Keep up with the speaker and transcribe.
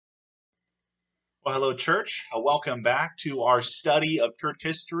Well, hello, church. Welcome back to our study of church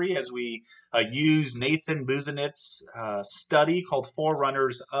history as we use Nathan Busenitz's study called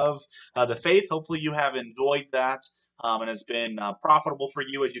Forerunners of the Faith. Hopefully, you have enjoyed that and it's been profitable for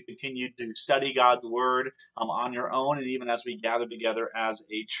you as you continue to study God's Word on your own and even as we gather together as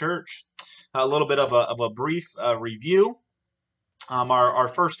a church. A little bit of a brief review. Our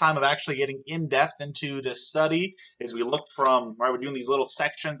first time of actually getting in depth into this study is we looked from, right, we're doing these little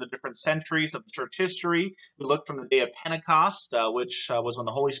sections of different centuries of the church history. We looked from the day of Pentecost, which was when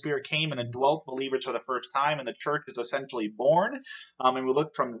the Holy Spirit came and indwelt believers for the first time, and the church is essentially born. And we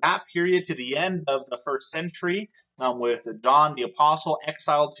looked from that period to the end of the first century with John the Apostle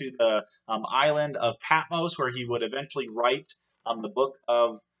exiled to the island of Patmos, where he would eventually write the book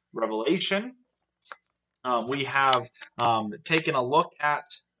of Revelation. We have taken a look at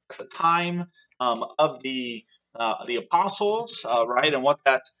the time of the apostles, right, and what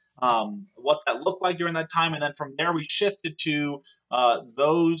that looked like during that time, and then from there we shifted to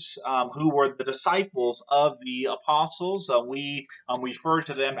those who were the disciples of the apostles. We refer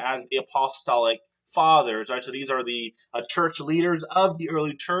to them as the apostolic fathers, right? So these are the church leaders of the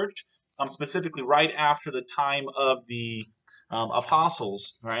early church, specifically right after the time of the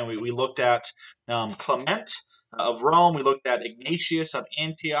apostles, right? We looked at Clement of Rome, we looked at Ignatius of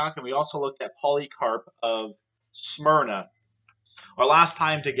Antioch, and we also looked at Polycarp of Smyrna. Our last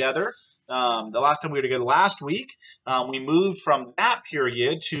time together, the last time we were together last week, we moved from that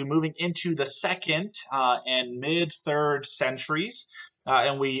period to moving into the second and mid-third centuries.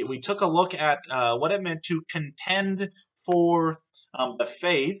 And we took a look at what it meant to contend for the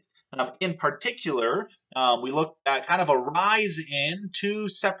faith. In particular, we looked at kind of a rise in two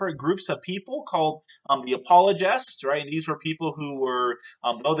separate groups of people called the apologists, right? And these were people who were,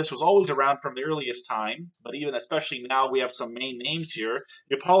 though this was always around from the earliest time, but even especially now we have some main names here.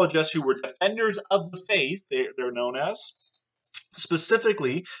 The apologists who were defenders of the faith, they're known as,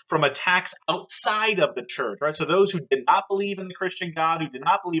 specifically from attacks outside of the church, right? So those who did not believe in the Christian God, who did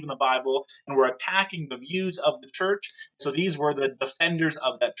not believe in the Bible, and were attacking the views of the church. So these were the defenders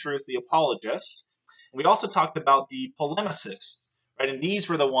of that truth, the apologists. We also talked about the polemicists, right? And these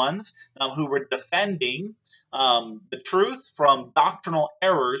were the ones who were defending the truth from doctrinal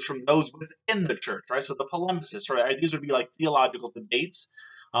errors from those within the church, right? So the polemicists, right? These would be like theological debates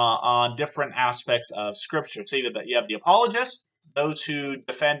on different aspects of Scripture. So you have the apologists, those who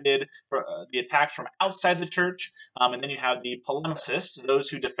defended the attacks from outside the church, and then you have the polemicists, those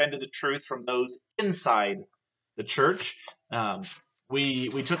who defended the truth from those inside the church.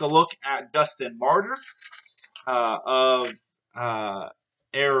 We took a look at Justin Martyr of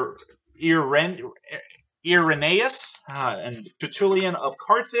Irenaeus and Tertullian of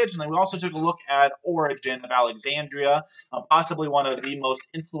Carthage, and then we also took a look at Origen of Alexandria, possibly one of the most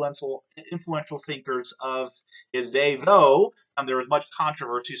influential thinkers of his day, though there was much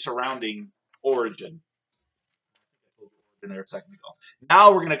controversy surrounding Origen. In there a second ago.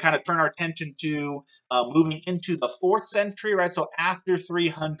 Now we're going to kind of turn our attention to moving into the 4th century, right? So after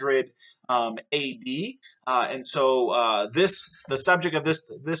 300 A.D. And so the subject of this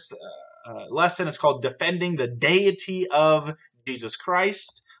lesson is called Defending the Deity of Jesus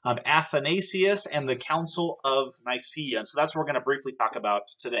Christ, Athanasius, and the Council of Nicaea. And so that's what we're going to briefly talk about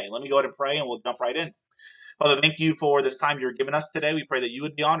today. Let me go ahead and pray, and we'll jump right in. Father, thank you for this time you're giving us today. We pray that you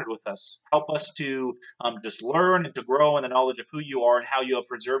would be honored with us. Help us to just learn and to grow in the knowledge of who you are and how you have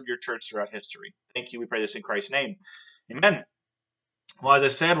preserved your church throughout history. Thank you. We pray this in Christ's name. Amen. Well, as I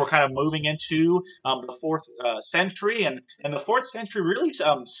said, we're kind of moving into the 4th century, and the 4th century really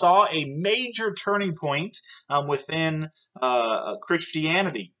saw a major turning point within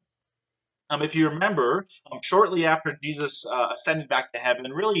Christianity. If you remember, shortly after Jesus ascended back to heaven,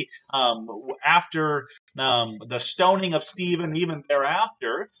 and really after the stoning of Stephen, even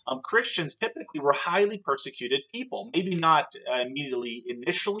thereafter, Christians typically were highly persecuted people. Maybe not immediately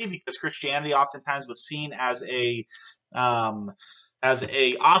initially, because Christianity oftentimes was seen as a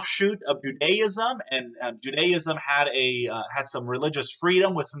offshoot of Judaism, and Judaism had some religious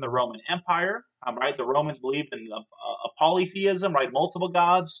freedom within the Roman Empire. Right, the Romans believed in a polytheism, right, multiple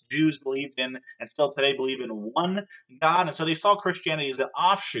gods. Jews believed in, and still today believe in, one God, and so they saw Christianity as an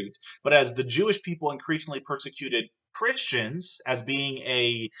offshoot. But as the Jewish people increasingly persecuted Christians as being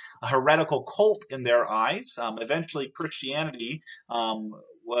a heretical cult in their eyes, eventually Christianity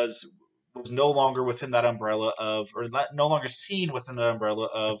was no longer within that umbrella of, or no longer seen within the umbrella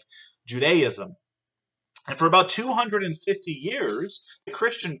of Judaism. And for about 250 years, the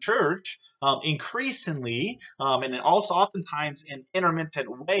Christian church increasingly, and also oftentimes in intermittent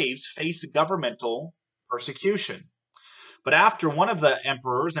waves, faced governmental persecution. But after one of the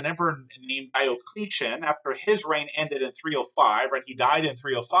emperors, an emperor named Diocletian, after his reign ended in 305, right, he died in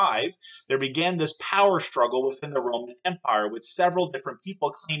 305, there began this power struggle within the Roman Empire with several different people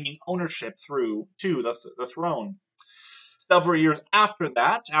claiming ownership to the throne. Several years after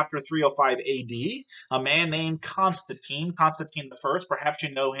that, after 305 AD, a man named Constantine the First, perhaps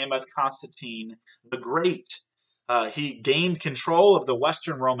you know him as Constantine the Great. He gained control of the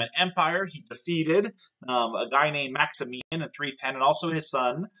Western Roman Empire. He defeated a guy named Maximian in 310 and also his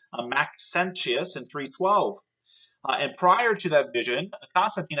son Maxentius in 312. And prior to that vision,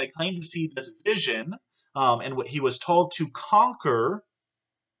 Constantine had claimed to see this vision, and he was told to conquer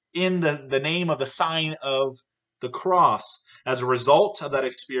in the name of the sign of the cross. As a result of that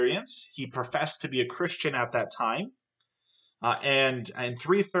experience, he professed to be a Christian at that time. And in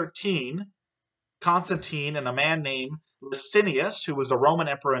 313, Constantine and a man named Licinius, who was the Roman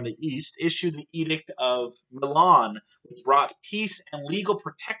emperor in the east, issued the Edict of Milan, which brought peace and legal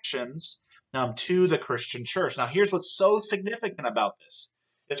protections to the Christian church. Now, here's what's so significant about this.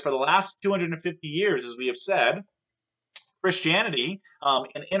 It's for the last 250 years, as we have said, Christianity,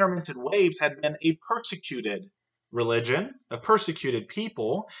 in intermittent waves, had been a persecuted religion, a persecuted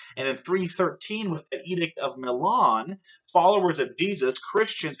people. And in 313, with the Edict of Milan, followers of Jesus,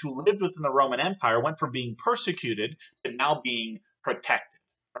 Christians who lived within the Roman Empire, went from being persecuted to now being protected,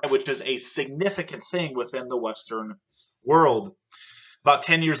 right? Which is a significant thing within the Western world. About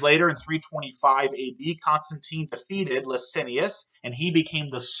 10 years later, in 325 AD, Constantine defeated Licinius, and he became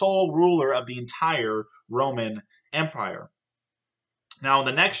the sole ruler of the entire Roman Empire. Now, in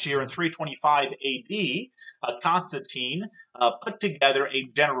the next year, in 325 AD, Constantine put together a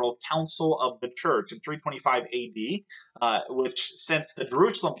general council of the church in 325 AD, which, since the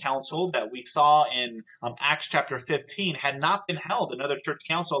Jerusalem council that we saw in Acts chapter 15 had not been held, another church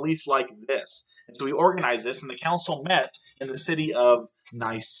council, at least like this. And so he organized this, and the council met in the city of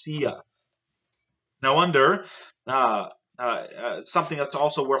Nicaea. Now, something that's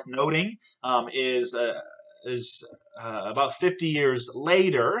also worth noting is about 50 years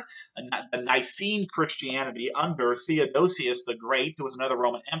later, the Nicene Christianity under Theodosius the Great, who was another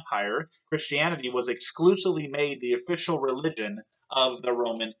Roman Empire, Christianity was exclusively made the official religion of the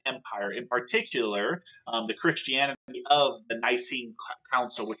Roman Empire. In particular, the Christianity of the Nicene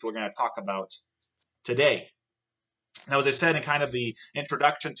Council, which we're going to talk about today. Now, as I said in kind of the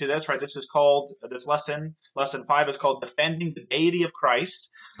introduction to this, right, this lesson 5 is called Defending the Deity of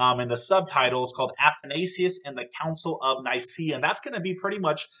Christ, and the subtitle is called Athanasius and the Council of Nicaea, and that's going to be pretty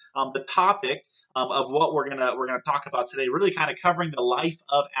much the topic of what we're gonna talk about today, really kind of covering the life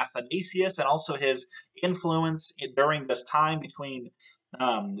of Athanasius and also his influence during this time between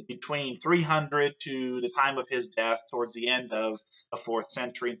 300 to the time of his death towards the end of the 4th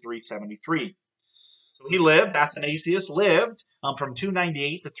century in 373. Athanasius lived from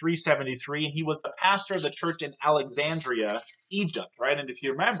 298 to 373, and he was the pastor of the church in Alexandria, Egypt, right? And if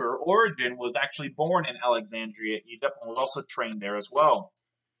you remember, Origen was actually born in Alexandria, Egypt, and was also trained there as well.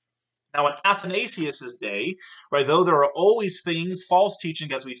 Now, in Athanasius's day, right, though there are always things, false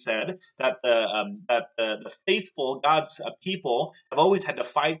teaching, as we said, that the faithful God's people have always had to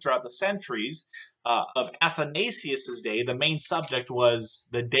fight throughout the centuries, of Athanasius's day, the main subject was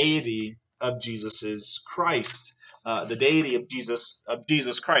the deity of Jesus Christ, the deity of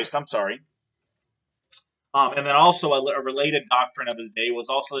Jesus Christ. I'm sorry. And then also a related doctrine of his day was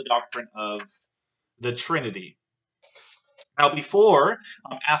also the doctrine of the Trinity. Now, before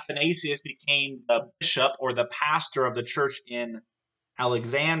Athanasius became the bishop or the pastor of the church in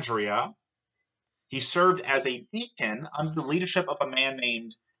Alexandria, he served as a deacon under the leadership of a man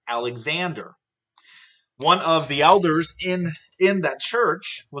named Alexander. One of the elders in that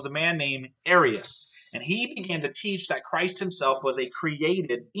church was a man named Arius, and he began to teach that Christ himself was a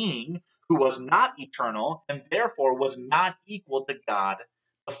created being who was not eternal and therefore was not equal to God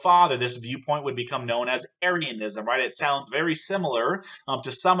the Father. This viewpoint would become known as Arianism, right? It sounds very similar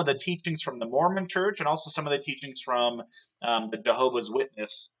to some of the teachings from the Mormon church and also some of the teachings from the Jehovah's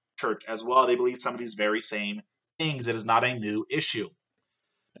Witness church as well. They believe some of these very same things. It is not a new issue.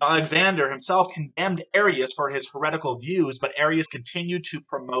 Alexander himself condemned Arius for his heretical views, but Arius continued to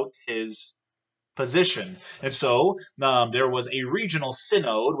promote his position. And so there was a regional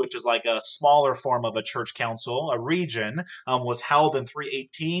synod, which is like a smaller form of a church council. A region was held in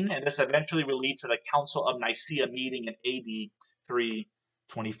 318, and this eventually will lead to the Council of Nicaea meeting in AD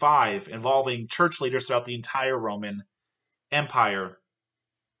 325, involving church leaders throughout the entire Roman Empire.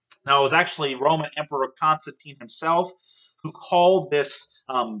 Now, it was actually Roman Emperor Constantine himself who called this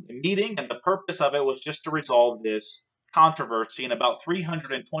meeting, and the purpose of it was just to resolve this controversy, and about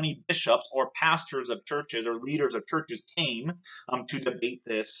 320 bishops or pastors of churches or leaders of churches came to debate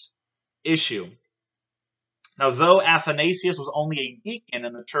this issue. Now, though Athanasius was only a deacon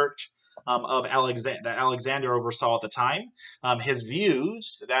in the church that Alexander oversaw at the time, his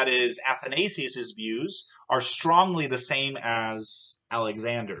views, that is Athanasius's views, are strongly the same as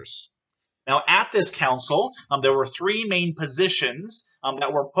Alexander's. Now, at this council, there were three main positions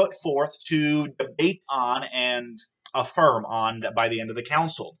that were put forth to debate on and affirm on by the end of the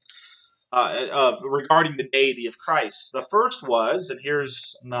council regarding the deity of Christ. The first was, and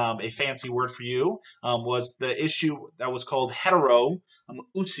here's a fancy word for you, was the issue that was called heterousios.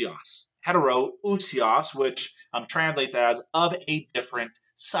 Heterousios, which translates as of a different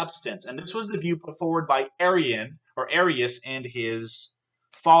substance. And this was the view put forward by Arius and his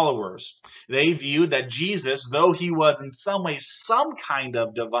followers. They viewed that Jesus, though he was in some way some kind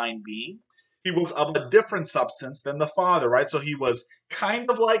of divine being, he was of a different substance than the Father, right? So he was kind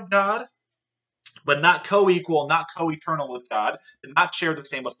of like God, but not co-equal, not co-eternal with God, did not share the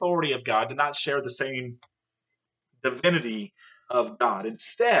same authority of God, did not share the same divinity of God.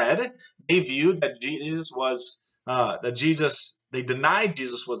 Instead, they viewed that they denied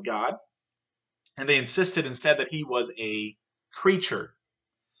Jesus was God, and they insisted instead that he was a creature.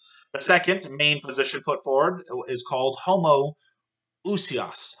 The second main position put forward is called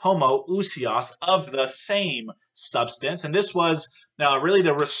homoousios of the same substance. And this was really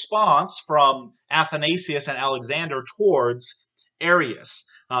the response from Athanasius and Alexander towards Arius.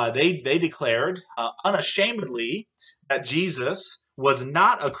 They declared unashamedly that Jesus was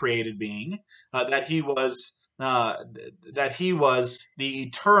not a created being, that he was the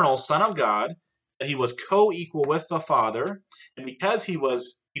eternal Son of God, that he was co-equal with the Father, and because he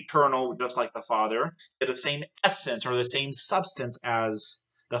was eternal, just like the Father, he had the same essence or the same substance as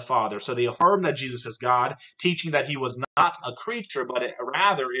the Father. So they affirmed that Jesus is God, teaching that he was not a creature, but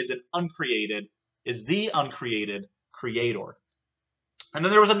rather is the uncreated creator. And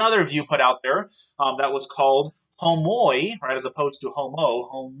then there was another view put out there that was called homoi, right, as opposed to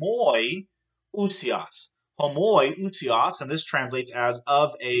homoousios. Homoousios, and this translates as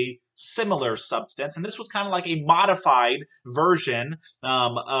of a similar substance. And this was kind of like a modified version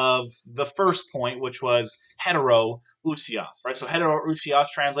of the first point, which was heterousios, right? So heterousios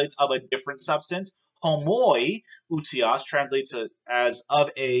translates of a different substance. Homoousios translates as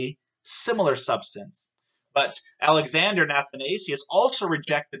of a similar substance. But Alexander and Athanasius also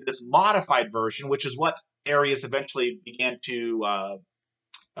rejected this modified version, which is what Arius eventually began to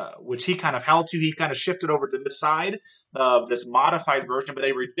which he kind of held to. He kind of shifted over to this side of this modified version, but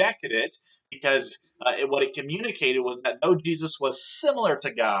they rejected it because what it communicated was that though Jesus was similar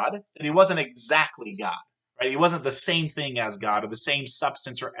to God, that he wasn't exactly God. Right? He wasn't the same thing as God or the same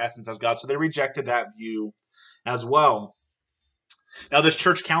substance or essence as God. So they rejected that view as well. Now, this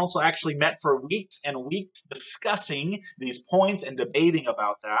church council actually met for weeks and weeks discussing these points and debating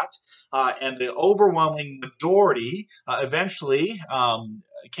about that. And the overwhelming majority eventually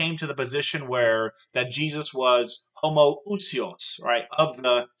came to the position that Jesus was homoousios, right, of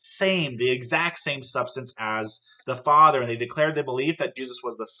the exact same substance as the Father. And they declared their belief that Jesus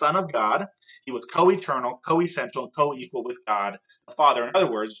was the Son of God. He was co-eternal, co-essential, and co-equal with God the Father. In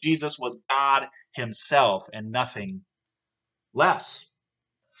other words, Jesus was God himself and nothing less.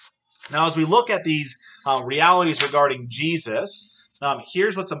 Now, as we look at these realities regarding Jesus,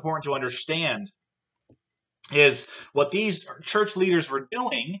 here's what's important to understand is what these church leaders were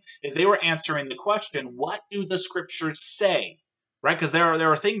doing is they were answering the question, what do the scriptures say? Right? Because there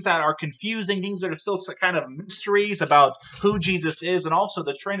are things that are confusing, things that are still kind of mysteries about who Jesus is and also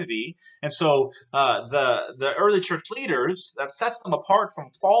the Trinity. And so the early church leaders, that sets them apart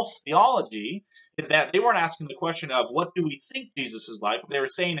from false theology, is that they weren't asking the question of what do we think Jesus is like. What they were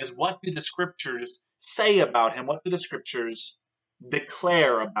saying is what do the scriptures say about him? What do the scriptures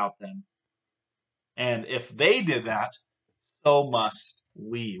declare about them? And if they did that, so must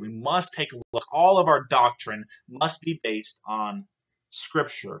we. We must take a look. All of our doctrine must be based on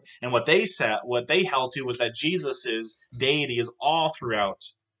Scripture. And what they held to was that Jesus' deity is all throughout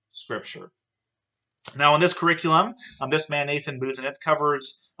Scripture. Now, in this curriculum, this man Nathan Busenitz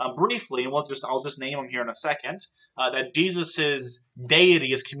covers briefly, and I'll just name him here in a second, that Jesus'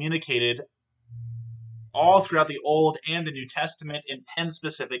 deity is communicated all throughout the Old and the New Testament in 10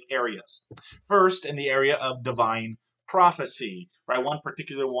 specific areas. First, in the area of divine prophecy, right? One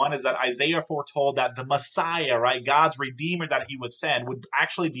particular one is that Isaiah foretold that the Messiah, right, God's Redeemer that he would send, would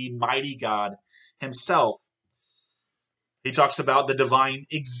actually be mighty God himself. He talks about the divine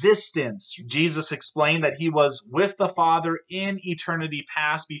existence. Jesus explained that he was with the Father in eternity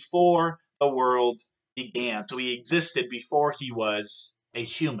past before the world began. So he existed before he was a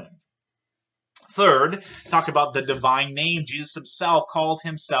human. Third, talk about the divine name. Jesus himself called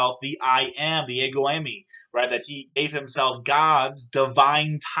himself the I am, the ego eimi, right? That he gave himself God's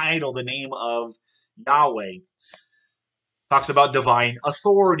divine title, the name of Yahweh. Talks about divine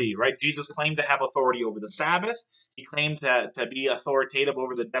authority, right? Jesus claimed to have authority over the Sabbath. He claimed to be authoritative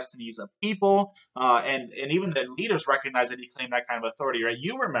over the destinies of people. And even the leaders recognized that he claimed that kind of authority, right?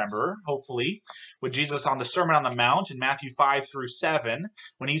 You remember, hopefully, with Jesus on the Sermon on the Mount in Matthew 5 through 7,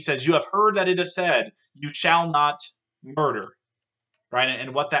 when he says, "You have heard that it is said, you shall not murder," right?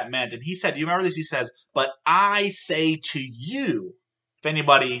 And what that meant. And he said, you remember this? He says, "But I say to you, if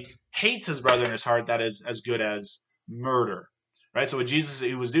anybody hates his brother in his heart, that is as good as murder," right? So what Jesus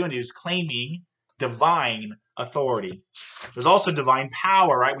he was doing, he was claiming divine authority. There's also divine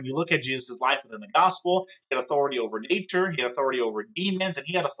power, right? When you look at Jesus' life within the gospel, he had authority over nature, he had authority over demons, and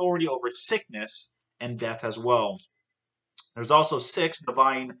he had authority over sickness and death as well. There's also 6,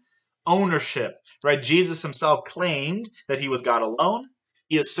 divine ownership, right? Jesus himself claimed that he was God alone.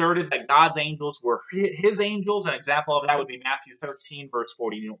 He asserted that God's angels were his angels. An example of that would be Matthew 13, verse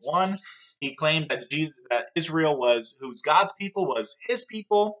 41. He claimed that Israel who's God's people, was his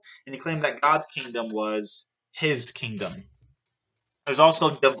people, and he claimed that God's kingdom was his kingdom. There's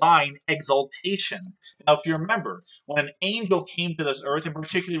also divine exaltation. Now, if you remember, when an angel came to this earth, and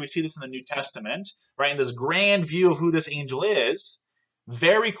particularly we see this in the New Testament, right, in this grand view of who this angel is,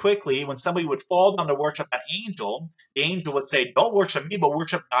 very quickly, when somebody would fall down to worship that angel, the angel would say, "Don't worship me, but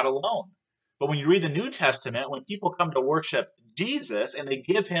worship God alone." But when you read the New Testament, when people come to worship Jesus and they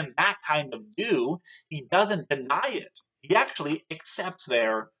give him that kind of due, he doesn't deny it. He actually accepts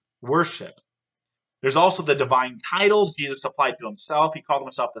their worship. There's also the divine titles Jesus applied to himself. He called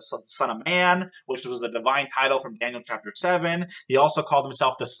himself the Son of Man, which was a divine title from Daniel chapter 7. He also called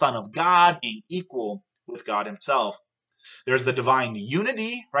himself the Son of God, being equal with God himself. There's the divine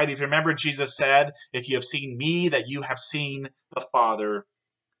unity, right? If you remember, Jesus said, "If you have seen me, that you have seen the Father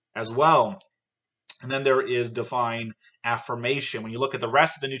as well." And then there is divine affirmation. When you look at the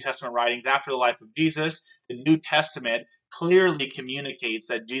rest of the New Testament writings after the life of Jesus, the New Testament clearly communicates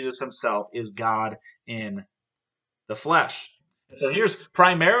that Jesus himself is God in the flesh. So here's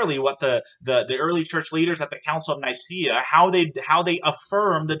primarily what the early church leaders at the Council of Nicaea, how they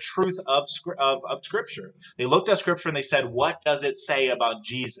affirmed the truth of Scripture. They looked at Scripture and they said, what does it say about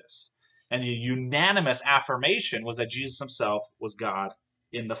Jesus? And the unanimous affirmation was that Jesus himself was God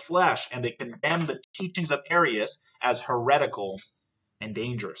in the flesh, and they condemned the teachings of Arius as heretical and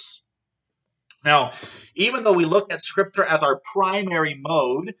dangerous. Now, even though we look at Scripture as our primary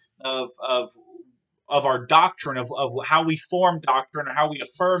mode of our doctrine, of how we form doctrine or how we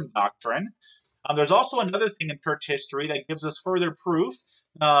affirm doctrine, there's also another thing in church history that gives us further proof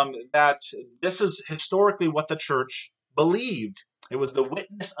that this is historically what the church believed. It was the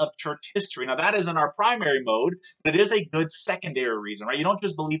witness of church history. Now, that isn't our primary mode, but it is a good secondary reason, right? You don't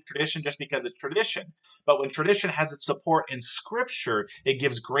just believe tradition just because it's tradition. But when tradition has its support in Scripture, it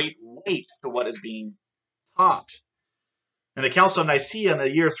gives great weight to what is being taught. And the Council of Nicaea in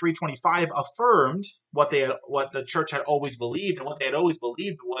the year 325 affirmed what the church had always believed, and what they had always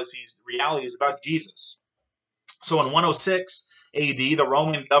believed was these realities about Jesus. So in 106 AD, the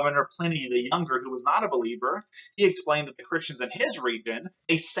Roman governor Pliny the Younger, who was not a believer, he explained that the Christians in his region,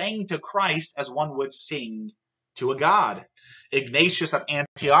 they sang to Christ as one would sing to a god. Ignatius of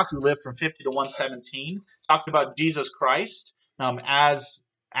Antioch, who lived from 50 to 117, talked about Jesus Christ as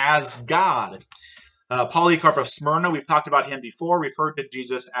God. Polycarp of Smyrna, we've talked about him before, referred to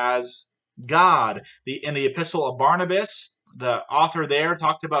Jesus as God. In the Epistle of Barnabas, the author there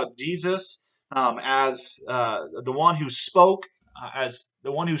talked about Jesus as the one who spoke,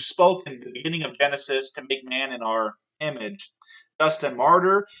 in the beginning of Genesis to make man in our image. Justin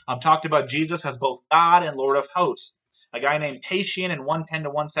Martyr talked about Jesus as both God and Lord of hosts. A guy named Tatian in 110 to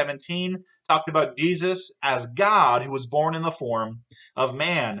 117 talked about Jesus as God who was born in the form of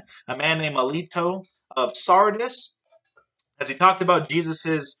man. A man named Melito of Sardis, as he talked about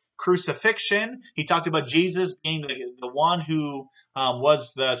Jesus's crucifixion, he talked about Jesus being the one who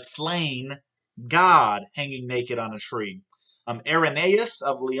was the slain God hanging naked on a tree. Irenaeus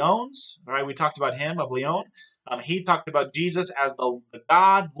of Lyons, all right, we talked about him, of Lyon. He talked about Jesus as the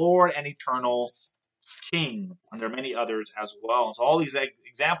God, Lord, and eternal King. And there are many others as well. So all these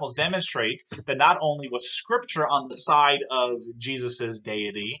examples demonstrate that not only was Scripture on the side of Jesus's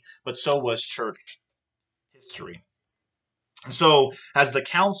deity, but so was church history. And so, as the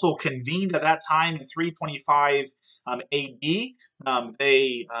council convened at that time in 325 AD,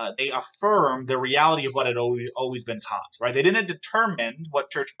 they affirmed the reality of what had always been taught. Right? They didn't determine what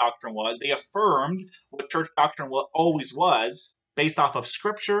church doctrine was. They affirmed what church doctrine always was, based off of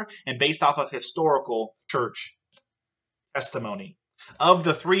Scripture and based off of historical church testimony. Of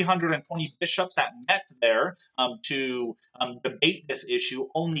the 320 bishops that met there to debate this issue,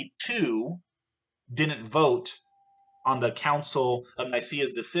 only 2 didn't vote on the Council of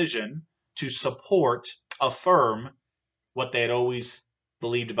Nicaea's decision to affirm what they had always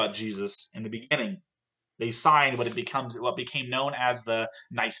believed about Jesus in the beginning. They signed what became known as the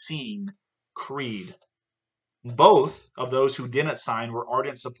Nicene Creed. Both of those who didn't sign were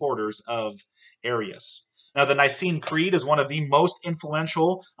ardent supporters of Arius. Now, the Nicene Creed is one of the most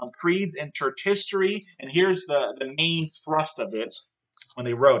influential creeds in church history, and here's the main thrust of it when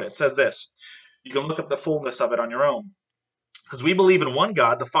they wrote it. It says this. You can look up the fullness of it on your own. Because we believe in one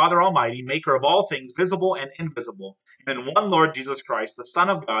God, the Father Almighty, maker of all things visible and invisible, and in one Lord Jesus Christ, the Son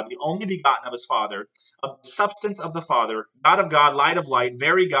of God, the only begotten of his Father, of the substance of the Father, God of God, light of light,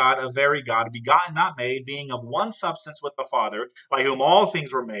 very God of very God, begotten, not made, being of one substance with the Father, by whom all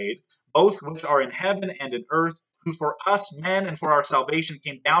things were made, both which are in heaven and in earth, who for us men and for our salvation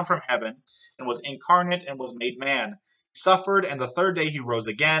came down from heaven, and was incarnate and was made man. He suffered, and the third day he rose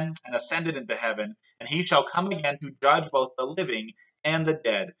again, and ascended into heaven, and he shall come again to judge both the living and the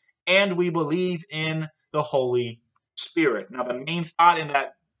dead. And we believe in the Holy Spirit. Now, the main thought in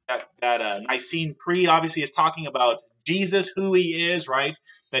that Nicene Creed obviously is talking about Jesus, who he is, right?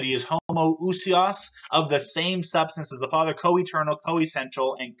 That he is homoousios, of the same substance as the Father, co-eternal,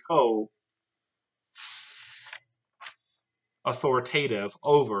 co-essential, and co-authoritative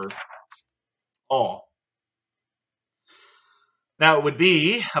over all. Now, it would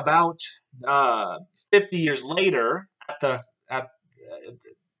be about 50 years later at the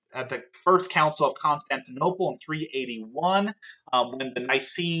First Council of Constantinople in 381, when the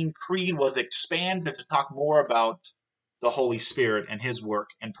Nicene Creed was expanded to talk more about the Holy Spirit and his work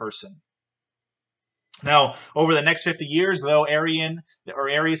in person. Now, over the next 50 years, though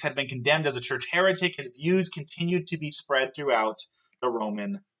Arius had been condemned as a church heretic, his views continued to be spread throughout the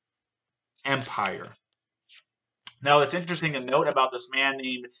Roman Empire. Now, it's interesting to note about this man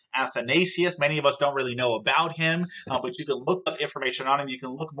named Athanasius. Many of us don't really know about him, but you can look up information on him. You can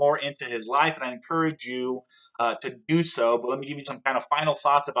look more into his life, and I encourage you to do so. But let me give you some kind of final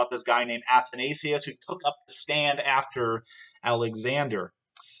thoughts about this guy named Athanasius, who took up the stand after Alexander.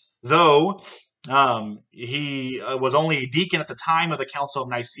 Though he was only a deacon at the time of the Council of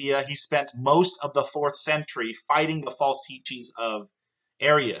Nicaea, he spent most of the 4th century fighting the false teachings of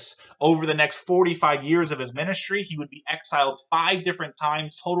Arius. Over the next 45 years of his ministry, he would be exiled 5 different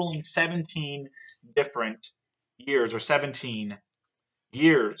times, totaling 17 different years, or 17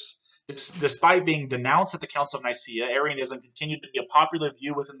 years. Despite being denounced at the Council of Nicaea, Arianism continued to be a popular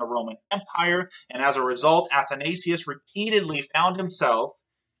view within the Roman Empire, and as a result, Athanasius repeatedly found himself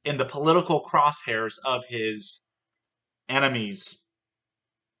in the political crosshairs of his enemies.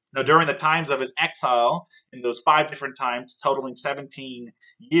 Now, during the times of his exile, in those 5 different times, totaling 17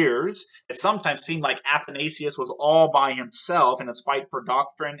 years, it sometimes seemed like Athanasius was all by himself in his fight for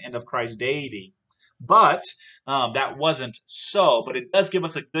doctrine and of Christ's deity. But that wasn't so. But it does give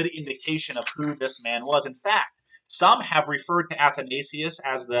us a good indication of who this man was. In fact, some have referred to Athanasius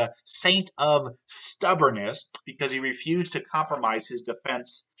as the saint of stubbornness because he refused to compromise his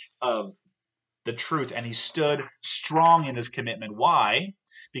defense of the truth, and he stood strong in his commitment. Why?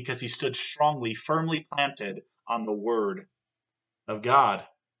 Because he stood strongly, firmly planted on the Word of God.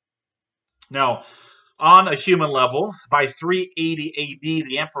 Now, on a human level, by 380 AD,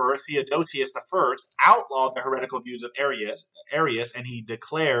 the Emperor Theodosius I outlawed the heretical views of Arius, and he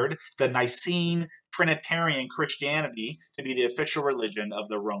declared the Nicene Trinitarian Christianity to be the official religion of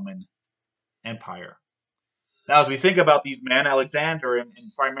the Roman Empire. Now, as we think about these men, Alexander and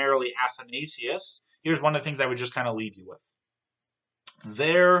primarily Athanasius, here's one of the things I would just kind of leave you with.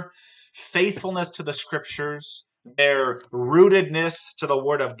 Their faithfulness to the Scriptures, their rootedness to the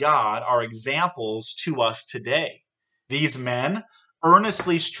Word of God are examples to us today. These men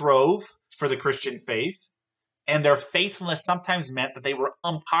earnestly strove for the Christian faith, and their faithfulness sometimes meant that they were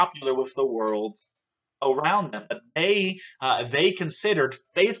unpopular with the world around them. But they considered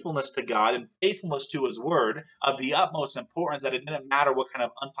faithfulness to God and faithfulness to His Word of the utmost importance, that it didn't matter what kind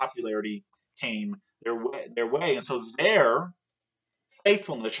of unpopularity came their way. And so their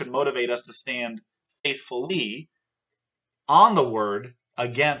faithfulness should motivate us to stand faithfully on the Word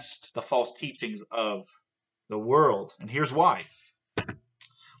against the false teachings of the world. And here's why.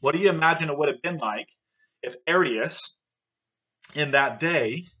 What do you imagine it would have been like if Arius, in that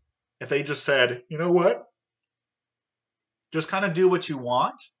day, if they just said, you know what? just kind of do what you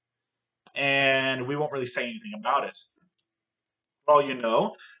want, and we won't really say anything about it. For all you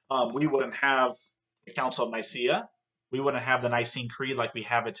know, we wouldn't have the Council of Nicaea. We wouldn't have the Nicene Creed like we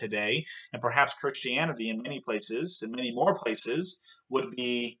have it today. And perhaps Christianity in many places, in many more places, would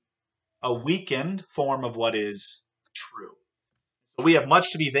be a weakened form of what is true. So we have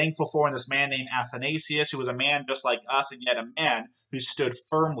much to be thankful for in this man named Athanasius, who was a man just like us, and yet a man who stood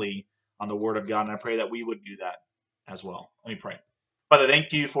firmly on the Word of God. And I pray that we would do that as well. Let me pray. Father,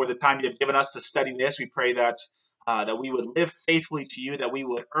 thank you for the time you have given us to study this. We pray that that we would live faithfully to you, that we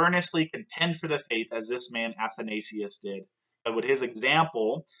would earnestly contend for the faith as this man Athanasius did. But would his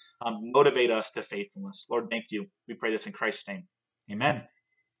example motivate us to faithfulness? Lord, thank you. We pray this in Christ's name. Amen.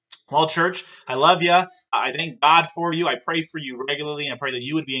 Well, church, I love you. I thank God for you. I pray for you regularly, and I pray that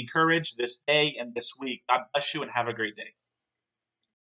you would be encouraged this day and this week. God bless you, and have a great day.